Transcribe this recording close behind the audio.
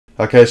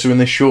Okay, so in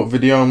this short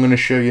video I'm going to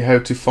show you how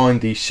to find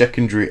the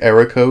secondary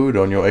error code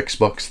on your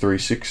Xbox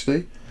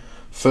 360.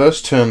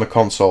 First, turn the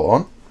console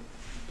on.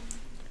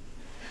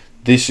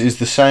 This is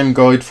the same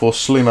guide for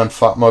slim and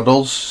fat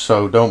models,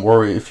 so don't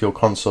worry if your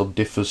console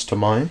differs to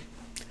mine.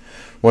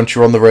 Once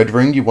you're on the red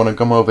ring, you want to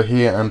come over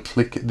here and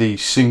click the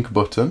sync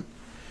button,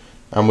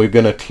 and we're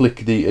going to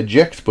click the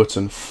eject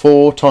button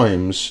 4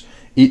 times,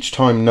 each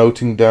time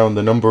noting down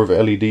the number of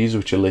LEDs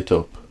which are lit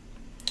up.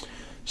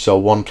 So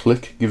one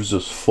click gives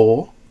us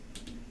 4,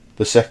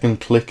 the second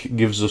click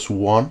gives us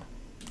 1,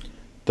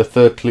 the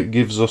third click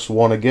gives us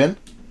 1 again,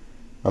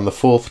 and the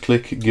fourth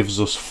click gives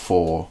us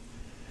 4.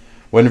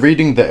 When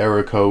reading the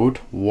error code,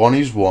 1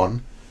 is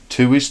 1,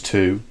 2 is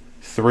 2,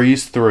 3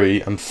 is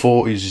 3, and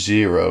 4 is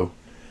 0.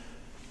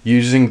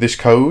 Using this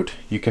code,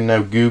 you can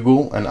now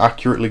Google and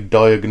accurately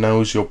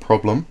diagnose your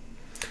problem.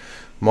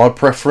 My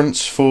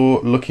preference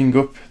for looking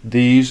up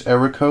these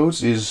error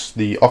codes is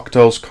the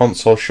Octell's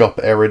Console Shop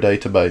Error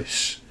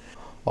Database.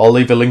 I'll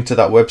leave a link to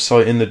that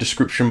website in the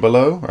description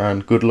below,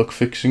 and good luck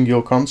fixing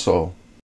your console.